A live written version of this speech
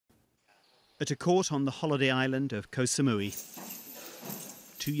At a court on the holiday island of Koh Samui,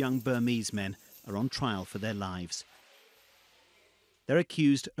 two young Burmese men are on trial for their lives. They're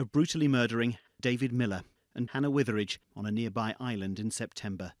accused of brutally murdering David Miller and Hannah Witheridge on a nearby island in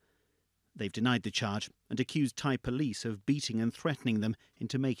September. They've denied the charge and accused Thai police of beating and threatening them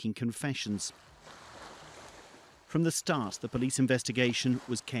into making confessions. From the start, the police investigation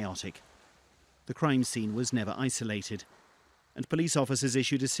was chaotic. The crime scene was never isolated, and police officers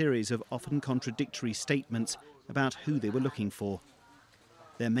issued a series of often contradictory statements about who they were looking for.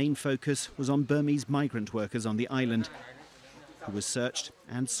 Their main focus was on Burmese migrant workers on the island, who were searched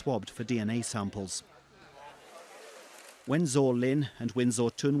and swabbed for DNA samples. When Zaw Lin and Windsor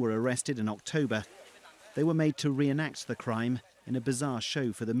Tun were arrested in October, they were made to reenact the crime in a bizarre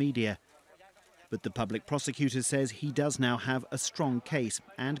show for the media. But the public prosecutor says he does now have a strong case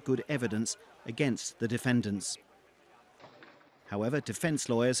and good evidence against the defendants. However, defence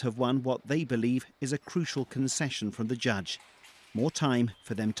lawyers have won what they believe is a crucial concession from the judge: more time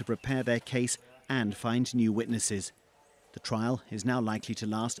for them to prepare their case and find new witnesses. The trial is now likely to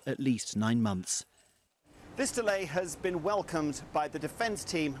last at least 9 months. This delay has been welcomed by the defence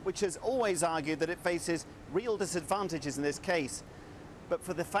team, which has always argued that it faces real disadvantages in this case. But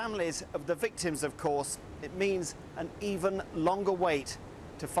for the families of the victims, of course, it means an even longer wait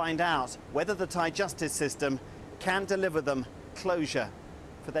to find out whether the Thai justice system can deliver them closure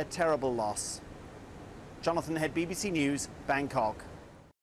for their terrible loss. Jonathan Head, BBC News, Bangkok.